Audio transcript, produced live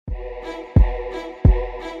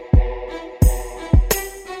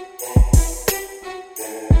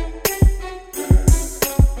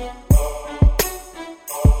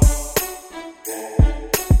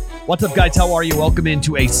What's up, guys? How are you? Welcome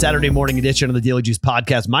into a Saturday morning edition of the Daily Juice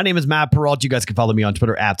Podcast. My name is Matt Perrault. You guys can follow me on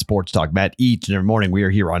Twitter at Sports Talk Matt. Each and every morning, we are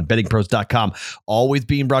here on bettingpros.com. Always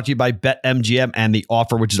being brought to you by BetMGM and the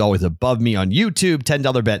offer, which is always above me on YouTube.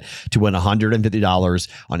 $10 bet to win $150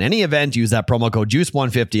 on any event. Use that promo code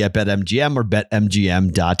JUICE150 at BetMGM or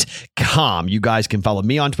BetMGM.com. You guys can follow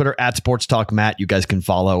me on Twitter at Sports Talk Matt. You guys can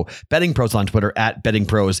follow Betting Pros on Twitter at Betting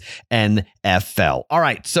Pros NFL. All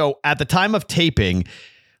right. So at the time of taping,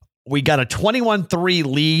 we got a 21-3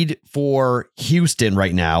 lead for Houston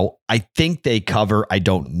right now. I think they cover. I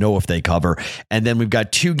don't know if they cover. And then we've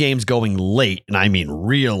got two games going late, and I mean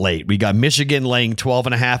real late. We got Michigan laying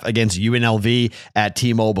 12.5 against UNLV at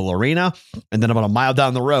T-Mobile Arena. And then about a mile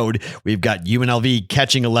down the road, we've got UNLV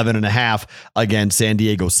catching 11.5 against San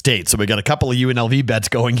Diego State. So we got a couple of UNLV bets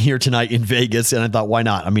going here tonight in Vegas. And I thought, why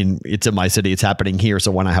not? I mean, it's in my city. It's happening here.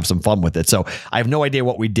 So why not have some fun with it? So I have no idea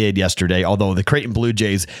what we did yesterday, although the Creighton Blue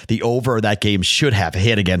Jays, the over of that game should have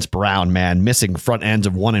hit against Brown, man, missing front ends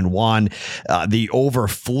of 1-1. The over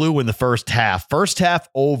flew in the first half. First half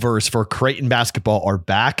overs for Creighton basketball are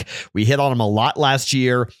back. We hit on them a lot last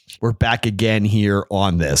year. We're back again here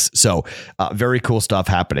on this. So very cool stuff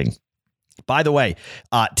happening. By the way,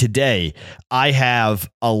 today I have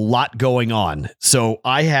a lot going on. So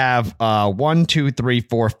I have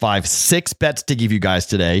 6 bets to give you guys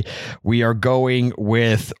today. We are going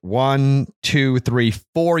with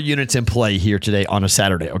 4 units in play here today on a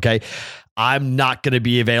Saturday. Okay. I'm not going to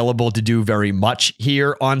be available to do very much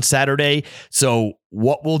here on Saturday. So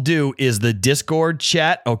what we'll do is the Discord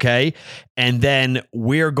chat. Okay. And then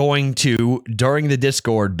we're going to, during the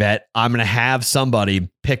Discord bet, I'm going to have somebody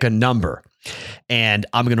pick a number. And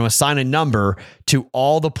I'm going to assign a number to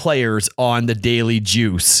all the players on the Daily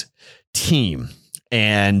Juice team.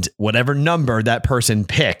 And whatever number that person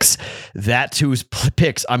picks, that's whose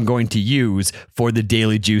picks I'm going to use for the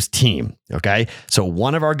Daily Juice team. Okay. So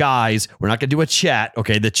one of our guys, we're not going to do a chat.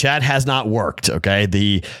 Okay. The chat has not worked. Okay.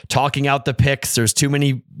 The talking out the picks, there's too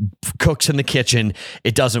many cooks in the kitchen.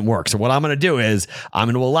 It doesn't work. So what I'm going to do is I'm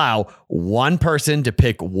going to allow one person to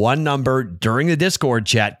pick one number during the Discord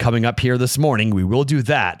chat coming up here this morning. We will do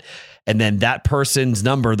that. And then that person's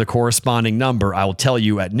number, the corresponding number, I will tell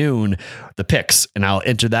you at noon the picks, and I'll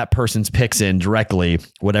enter that person's picks in directly,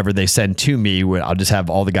 whatever they send to me. I'll just have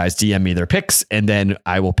all the guys DM me their picks, and then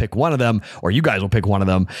I will pick one of them, or you guys will pick one of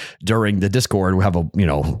them during the Discord. We'll have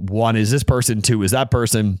one is this person, two is that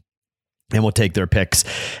person. And we'll take their picks,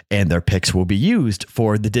 and their picks will be used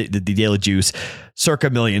for the Daily Juice circa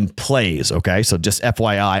million plays. Okay. So just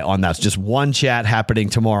FYI on that. It's just one chat happening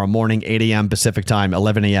tomorrow morning, 8 a.m. Pacific time,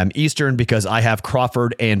 11 a.m. Eastern, because I have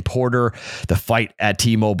Crawford and Porter, the fight at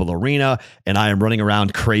T-Mobile Arena, and I am running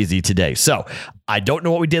around crazy today. So I don't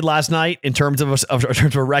know what we did last night in terms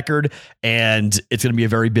of a record, and it's going to be a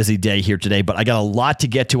very busy day here today, but I got a lot to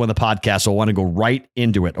get to on the podcast, so I want to go right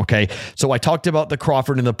into it. Okay. So I talked about the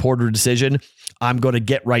Crawford and the Porter decision. I'm going to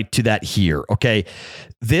get right to that here. Okay.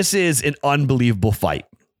 This is an unbelievable fight.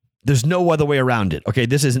 There's no other way around it. Okay.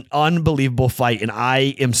 This is an unbelievable fight. And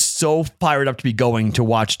I am so fired up to be going to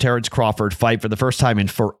watch Terrence Crawford fight for the first time in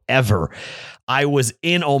forever. I was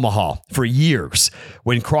in Omaha for years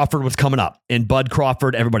when Crawford was coming up, and Bud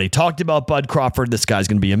Crawford, everybody talked about Bud Crawford. This guy's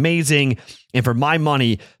going to be amazing. And for my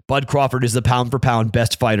money, Bud Crawford is the pound for pound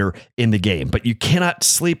best fighter in the game, but you cannot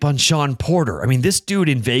sleep on Shawn Porter. I mean, this dude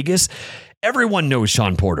in Vegas, everyone knows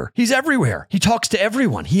Shawn Porter. He's everywhere. He talks to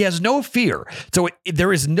everyone. He has no fear. So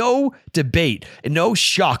there is no debate and no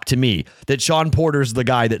shock to me that Shawn Porter is the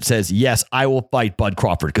guy that says, yes, I will fight Bud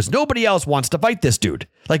Crawford, because nobody else wants to fight this dude.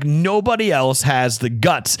 Like, nobody else has the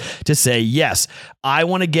guts to say, yes, I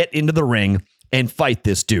want to get into the ring and fight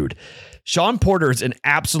this dude. Shawn Porter is an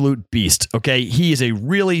absolute beast. Okay. He is a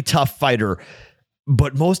really tough fighter,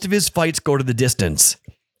 but most of his fights go to the distance.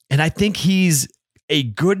 And I think he's a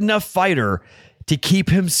good enough fighter to keep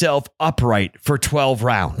himself upright for 12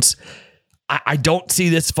 rounds. I don't see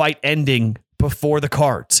this fight ending before the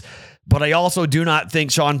cards, but I also do not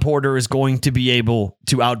think Shawn Porter is going to be able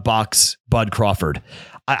to outbox Bud Crawford.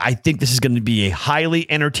 I think this is going to be a highly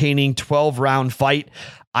entertaining 12-round fight.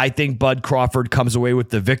 I think Bud Crawford comes away with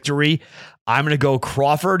the victory. I'm going to go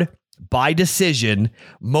Crawford by decision,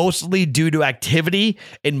 mostly due to activity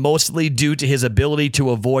and mostly due to his ability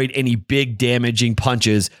to avoid any big damaging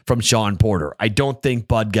punches from Shawn Porter. I don't think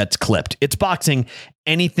Bud gets clipped. It's boxing.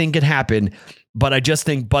 Anything can happen, but I just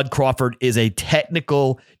think Bud Crawford is a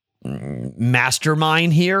technical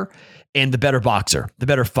mastermind here and the better boxer, the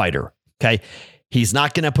better fighter. Okay. He's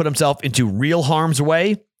not going to put himself into real harm's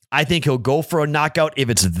way, I think he'll go for a knockout if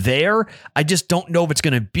it's there. I just don't know if it's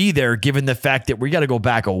going to be there, given the fact that we got to go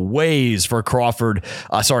back a ways for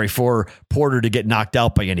for Porter to get knocked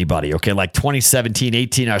out by anybody. Okay, like 2017,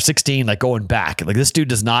 18, or 16, like going back. Like this dude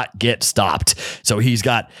does not get stopped. So he's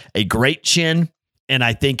got a great chin. And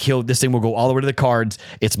I think this thing will go all the way to the cards.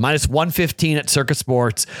 It's minus 115 at Circus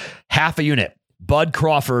Sports, half a unit. Bud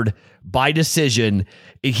Crawford by decision.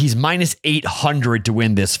 He's minus 800 to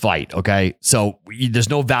win this fight. Okay. So there's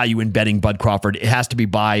no value in betting Bud Crawford. It has to be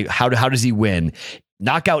by how does he win?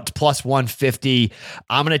 Knockouts plus 150.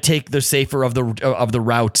 I'm going to take the safer of the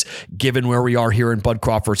routes given where we are here in Bud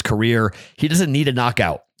Crawford's career. He doesn't need a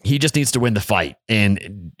knockout. He just needs to win the fight.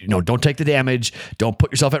 And, don't take the damage. Don't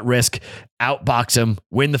put yourself at risk. Outbox him.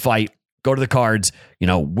 Win the fight. Go to the cards.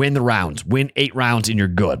 Win the rounds. Win 8 rounds and you're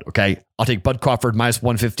good. Okay. I'll take Bud Crawford minus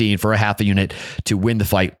 115 for a half a unit to win the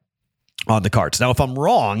fight on the cards. Now, if I'm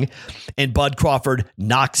wrong and Bud Crawford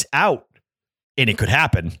knocks out, and it could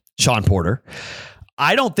happen, Sean Porter,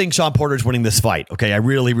 I don't think Sean Porter's winning this fight. Okay. I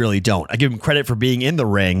really, really don't. I give him credit for being in the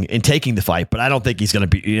ring and taking the fight, but I don't think he's going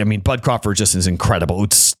to be. Bud Crawford just is incredible. It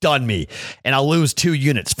would stun me. And I'll lose 2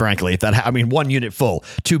 units, frankly. 1 unit full,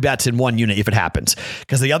 2 bets in 1 unit if it happens.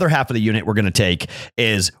 Because the other half of the unit we're going to take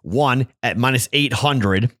is 1 at minus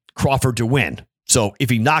 800, Crawford to win. So if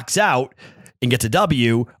he knocks out and gets a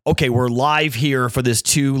W, okay, we're live here for this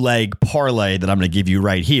 2-leg parlay that I'm going to give you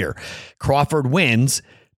right here. Crawford wins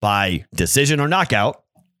by decision or knockout,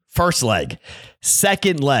 first leg.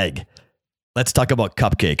 Second leg, let's talk about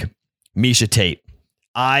Cupcake, Miesha Tate.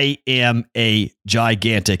 I am a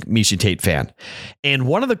gigantic Miesha Tate fan. And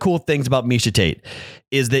one of the cool things about Miesha Tate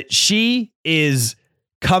is that she is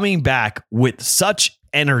coming back with such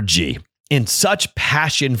energy and such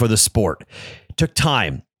passion for the sport. Took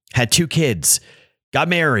time, had 2 kids, got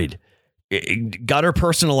married, got her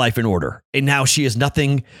personal life in order. And now she is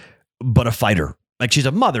nothing but a fighter. Like she's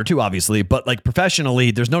a mother too, obviously, but like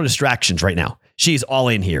professionally, there's no distractions right now. She's all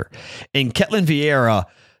in here. And Ketlin Vieira,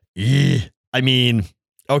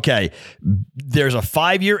 okay, there's a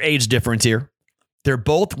 5-year age difference here. They're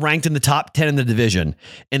both ranked in the top 10 in the division,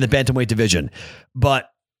 in the bantamweight division.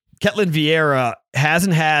 But Ketlin Vieira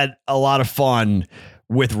hasn't had a lot of fun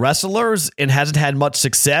with wrestlers and hasn't had much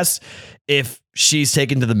success if she's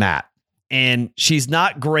taken to the mat. And she's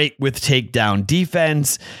not great with takedown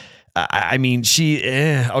defense. I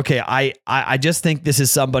just think this is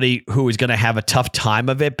somebody who is going to have a tough time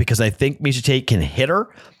of it because I think Miesha Tate can hit her.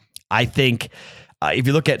 I think if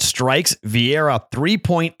you look at strikes, Vieira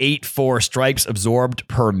 3.84 strikes absorbed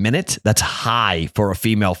per minute. That's high for a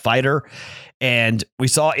female fighter. And we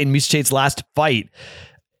saw in Miesha Tate's last fight,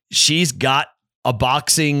 she's got a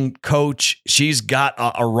boxing coach. She's got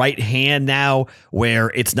a right hand now where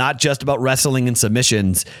it's not just about wrestling and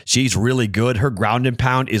submissions. She's really good. Her ground and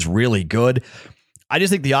pound is really good. I just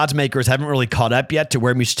think the odds makers haven't really caught up yet to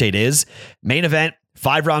where Miesha Tate is. Main event,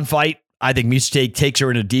 5-round fight. I think Miesha Tate takes her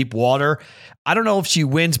into deep water. I don't know if she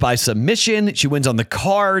wins by submission, she wins on the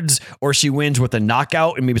cards, or she wins with a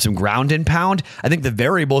knockout and maybe some ground and pound. I think the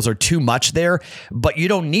variables are too much there, but you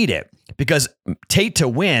don't need it because Tate to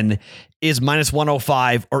win is minus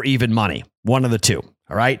 105 or even money. One of the two.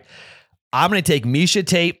 All right. I'm going to take Miesha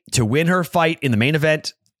Tate to win her fight in the main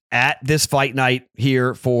event at this fight night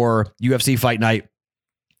here for UFC Fight Night.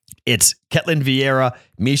 It's Ketlin Vieira,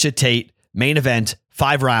 Miesha Tate, main event,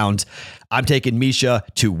 5 rounds. I'm taking Miesha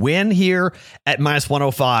to win here at minus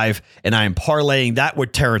 105, and I am parlaying that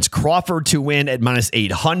with Terrence Crawford to win at minus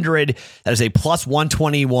 800. That is a plus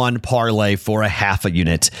 121 parlay for a half a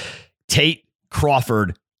unit. Tate,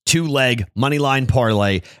 Crawford, 2-leg money line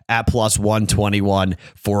parlay at plus 121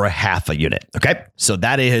 for a half a unit. Okay. So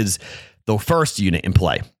that is the first unit in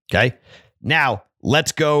play. Okay. Now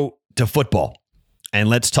let's go to football and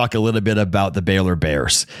let's talk a little bit about the Baylor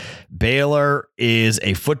Bears. Baylor is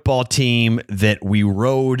a football team that we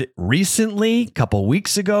rode recently. A couple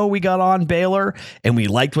weeks ago, we got on Baylor and we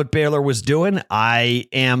liked what Baylor was doing. I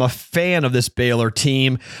am a fan of this Baylor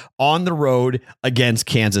team on the road against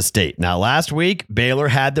Kansas State. Now, last week, Baylor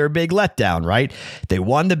had their big letdown, right? They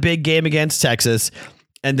won the big game against Texas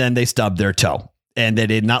and then they stubbed their toe. And they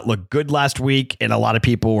did not look good last week. And a lot of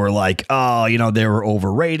people were like, oh, they were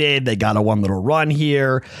overrated. They got a one little run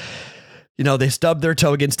here. They stubbed their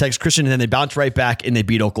toe against Texas Christian and then they bounced right back and they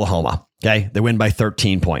beat Oklahoma. Okay. They win by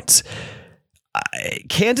 13 points.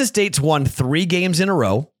 Kansas State's won 3 games in a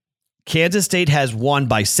row. Kansas State has won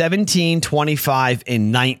by 17, 25,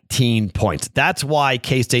 and 19 points. That's why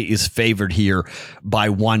K-State is favored here by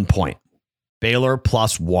 1 point. Baylor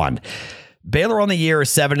plus 1. Baylor on the year is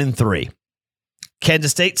 7-3.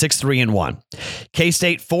 Kansas State 6-3-1.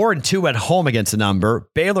 K-State 4-2 at home against the number.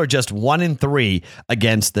 Baylor just 1-3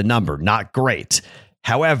 against the number. Not great.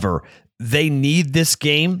 However, they need this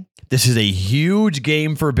game. This is a huge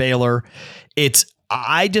game for Baylor.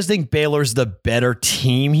 I just think Baylor's the better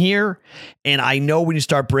team here. And I know when you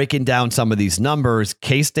start breaking down some of these numbers,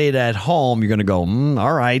 K-State at home, you're going to go,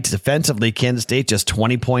 all right, defensively, Kansas State just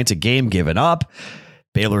 20 points a game given up.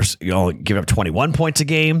 Baylor's giving up 21 points a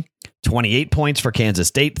game, 28 points for Kansas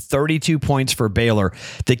State, 32 points for Baylor.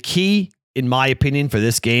 The key, in my opinion, for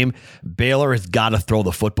this game, Baylor has got to throw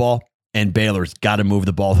the football. And Baylor's got to move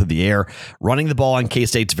the ball through the air. Running the ball on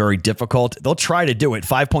K-State's very difficult. They'll try to do it.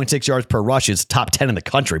 5.6 yards per rush is top 10 in the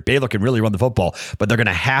country. Baylor can really run the football, but they're going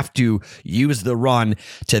to have to use the run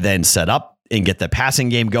to then set up and get the passing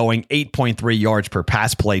game going. 8.3 yards per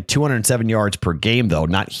pass play, 207 yards per game, though.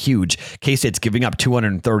 Not huge. K-State's giving up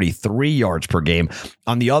 233 yards per game.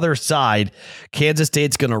 On the other side, Kansas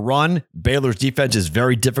State's going to run. Baylor's defense is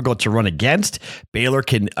very difficult to run against.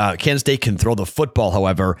 Kansas State can throw the football,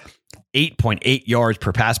 however. 8.8 yards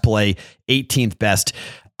per pass play, 18th best.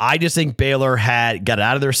 I just think Baylor got it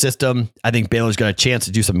out of their system. I think Baylor's got a chance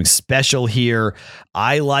to do something special here.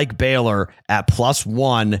 I like Baylor at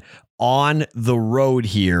 +1 on the road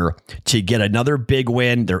here to get another big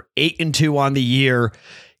win. They're 8-2 on the year.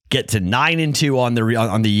 Get to 9-2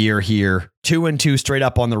 on the year here. 2-2 straight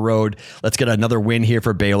up on the road. Let's get another win here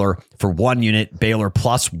for Baylor for 1 unit. Baylor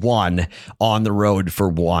 +1 on the road for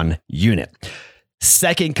 1 unit.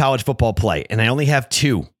 Second college football play, and I only have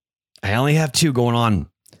two going on.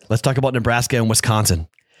 Let's talk about Nebraska and Wisconsin.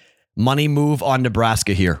 Money move on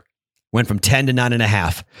Nebraska here. Went from 10 to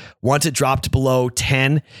 9.5. Once it dropped below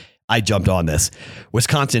 10, I jumped on this.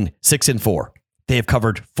 Wisconsin 6-4. They have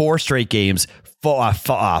covered 4 straight games. 5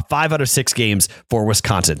 out of 6 games for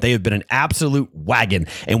Wisconsin. They have been an absolute wagon,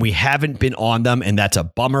 and we haven't been on them, and that's a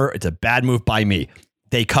bummer. It's a bad move by me.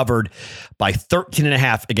 They covered by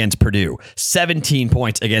 13.5 against Purdue, 17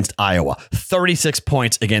 points against Iowa, 36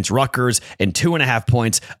 points against Rutgers, and 2.5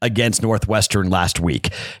 points against Northwestern last week.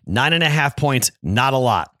 9.5 points, not a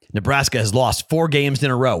lot. Nebraska has lost 4 games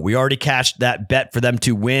in a row. We already cashed that bet for them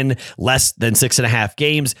to win less than 6.5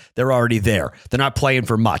 games. They're already there. They're not playing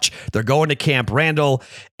for much. They're going to Camp Randall,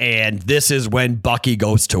 and this is when Bucky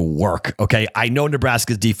goes to work. Okay, I know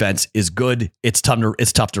Nebraska's defense is good. It's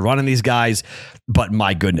tough to run on these guys, but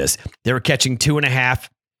my goodness, they were catching 2.5.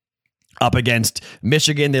 Up against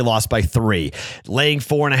Michigan, they lost by 3. Laying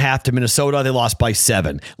 4.5 to Minnesota, they lost by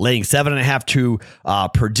 7. Laying 7.5 to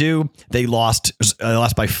Purdue, they lost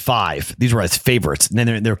by 5. These were as favorites. And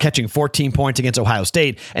then they're catching 14 points against Ohio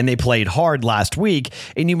State, and they played hard last week.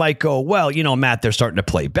 And you might go, well, Matt, they're starting to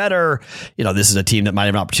play better. This is a team that might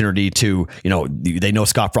have an opportunity to, they know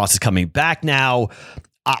Scott Frost is coming back now.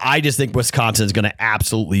 I just think Wisconsin is going to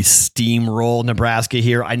absolutely steamroll Nebraska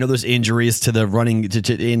here. I know there's injuries to the running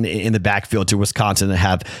in the backfield to Wisconsin that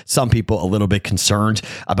have some people a little bit concerned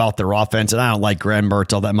about their offense, and I don't like Graham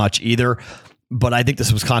Mertz all that much either. But I think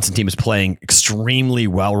this Wisconsin team is playing extremely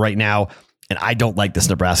well right now, and I don't like this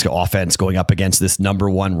Nebraska offense going up against this number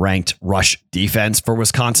 1 ranked rush defense for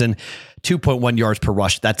Wisconsin. 2.1 yards per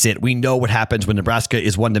rush. That's it. We know what happens when Nebraska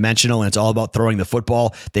is one-dimensional and it's all about throwing the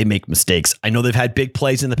football. They make mistakes. I know they've had big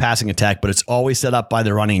plays in the passing attack, but it's always set up by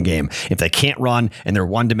the running game. If they can't run and they're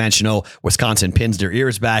one-dimensional, Wisconsin pins their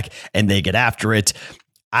ears back and they get after it.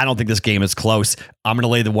 I don't think this game is close. I'm going to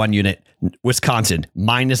lay the 1 unit. Wisconsin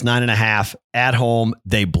 -9.5 at home.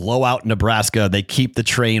 They blow out Nebraska. They keep the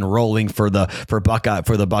train rolling for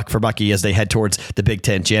Bucky as they head towards the Big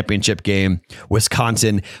Ten championship game.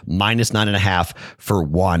 Wisconsin -9.5 for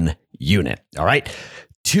 1 unit. All right.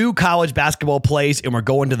 2 college basketball plays, and we're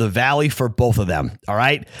going to the Valley for both of them. All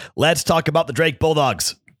right. Let's talk about the Drake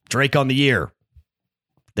Bulldogs. Drake on the year.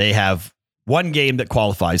 They have 1 game that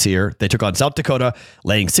qualifies here. They took on South Dakota,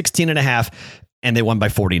 laying 16.5, and they won by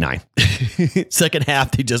 49. Second half,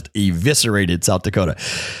 they just eviscerated South Dakota.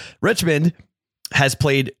 Richmond has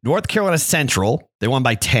played North Carolina Central. They won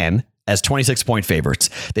by 10 as 26-point favorites.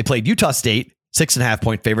 They played Utah State,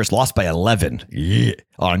 6.5-point favorites, lost by 11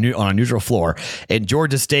 on a neutral floor. And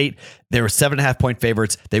Georgia State, they were 7.5-point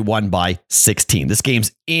favorites. They won by 16. This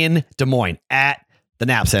game's in Des Moines at the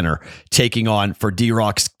Knapp Center, taking on for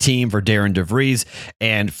D-Rock's team, for Darren DeVries,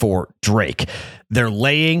 and for Drake. They're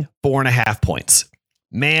laying 4.5 points.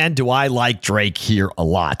 man, do I like Drake here a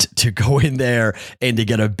lot to go in there and to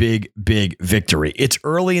get a big, big victory. It's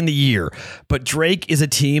early in the year, but Drake is a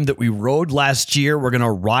team that we rode last year. We're going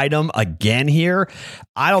to ride them again here.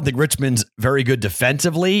 I don't think Richmond's very good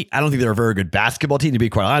defensively. I don't think they're a very good basketball team, to be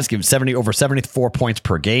quite honest. Give them over 74 points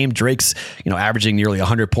per game. Drake's, averaging nearly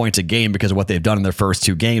 100 points a game because of what they've done in their first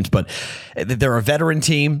 2 games, but they're a veteran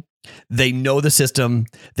team. They know the system.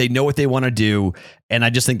 They know what they want to do. And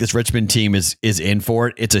I just think this Richmond team is in for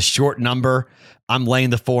it. It's a short number. I'm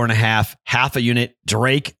laying the 4.5, half a unit.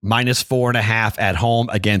 Drake minus 4.5 at home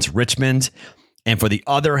against Richmond. And for the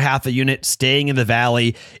other half a unit, staying in the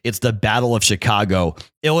Valley, it's the Battle of Chicago.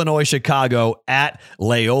 Illinois, Chicago at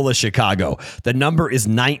Loyola, Chicago. The number is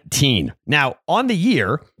 19. Now, on the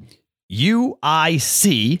year,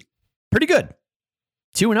 UIC, pretty good.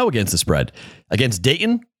 2-0 against the spread. Against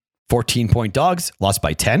Dayton, 14-point dogs, lost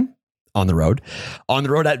by 10 on the road. On the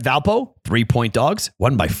road at Valpo, 3-point dogs,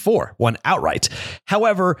 won by 4, won outright.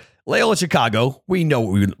 However, Loyola Chicago, we know,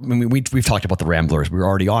 we've talked about the Ramblers. We were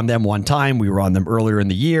already on them one time. We were on them earlier in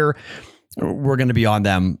the year. We're going to be on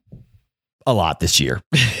them a lot this year.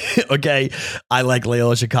 Okay. I like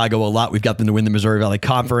Loyola Chicago a lot. We've got them to win the Missouri Valley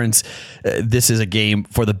Conference. This is a game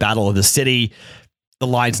for the Battle of the City. The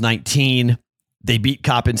line's 19. They beat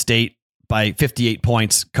Coppin State by 58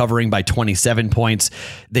 points, covering by 27 points.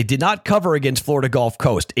 They did not cover against Florida Gulf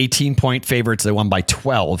Coast, 18-point favorites. They won by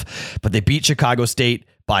 12, but they beat Chicago State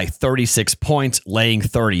by 36 points, laying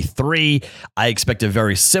 33. I expect a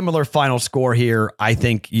very similar final score here. I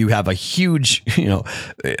think you have a huge,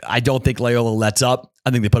 I don't think Loyola lets up. I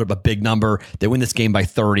think they put up a big number. They win this game by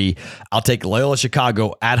 30. I'll take Loyola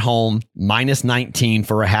Chicago at home, minus 19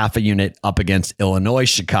 for a half a unit up against Illinois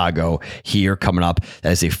Chicago here coming up.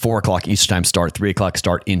 That is a 4 o'clock Eastern time start, 3 o'clock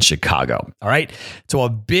start in Chicago. All right. So a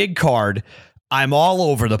big card. I'm all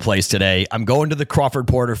over the place today. I'm going to the Crawford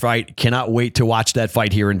Porter fight. Cannot wait to watch that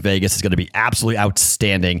fight here in Vegas. It's going to be absolutely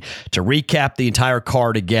outstanding. To recap the entire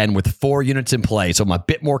card again with 4 units in play, so I'm a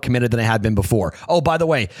bit more committed than I have been before. Oh, by the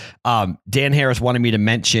way, Dan Harris wanted me to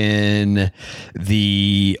mention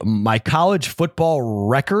my college football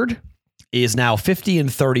record is now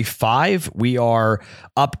 50-35. We are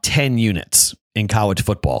up 10 units in college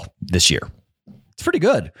football this year. It's pretty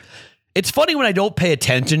good. It's funny when I don't pay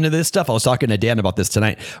attention to this stuff. I was talking to Dan about this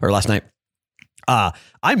tonight or last night.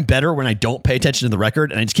 I'm better when I don't pay attention to the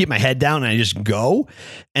record and I just keep my head down and I just go.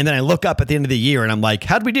 And then I look up at the end of the year and I'm like,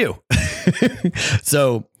 how'd we do?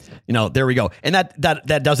 So, there we go. And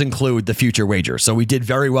that does include the future wagers. So we did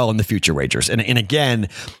very well in the future wagers. And again,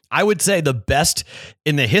 I would say the best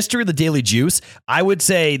in the history of the Daily Juice. I would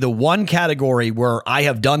say the one category where I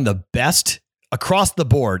have done the best across the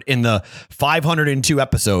board in the 502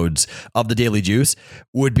 episodes of the Daily Juice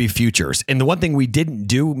would be futures. And the one thing we didn't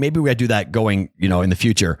do, maybe we got to do that going, in the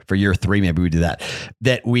future for year 3, maybe we do that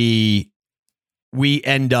we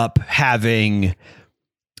end up having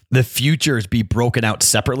the futures be broken out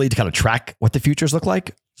separately to kind of track what the futures look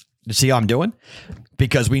like. You see how I'm doing?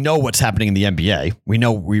 Because we know what's happening in the NBA. We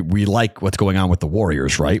know we like what's going on with the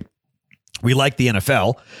Warriors, right? We like the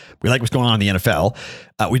NFL. We like what's going on in the NFL.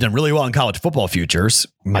 We've done really well in college football futures.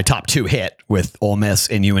 My top 2 hit with Ole Miss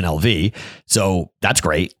and UNLV. So that's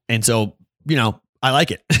great. And so, I like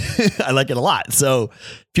it. I like it a lot. So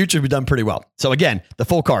futures we've done pretty well. So again, the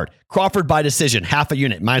full card, Crawford by decision, half a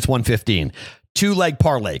unit, minus 115. 2-leg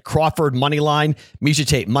parlay, Crawford money line, Misha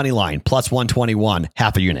Tate money line, plus 121,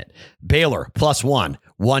 half a unit. Baylor, plus 1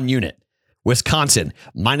 unit. Wisconsin,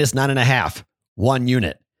 minus 9.5, 1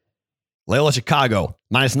 unit. Loyola Chicago,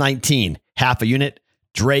 minus 19, half a unit.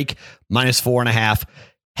 Drake, minus 4.5,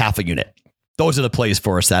 half a unit. Those are the plays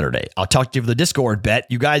for a Saturday. I'll talk to you for the Discord bet.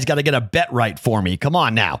 You guys got to get a bet right for me. Come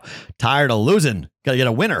on now. Tired of losing. Got to get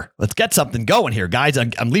a winner. Let's get something going here, guys.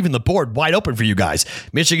 I'm leaving the board wide open for you guys.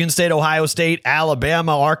 Michigan State, Ohio State,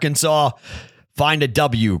 Alabama, Arkansas. Find a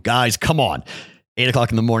W, guys. Come on. 8 o'clock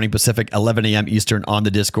in the morning Pacific, 11 a.m. Eastern on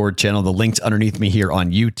the Discord channel. The link's underneath me here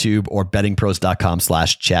on YouTube or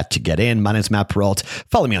bettingpros.com/chat to get in. My name's Matt Perrault.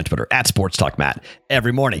 Follow me on Twitter @SportsTalkMatt.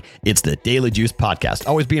 Every morning, it's the Daily Juice Podcast,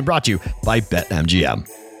 always being brought to you by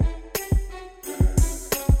BetMGM.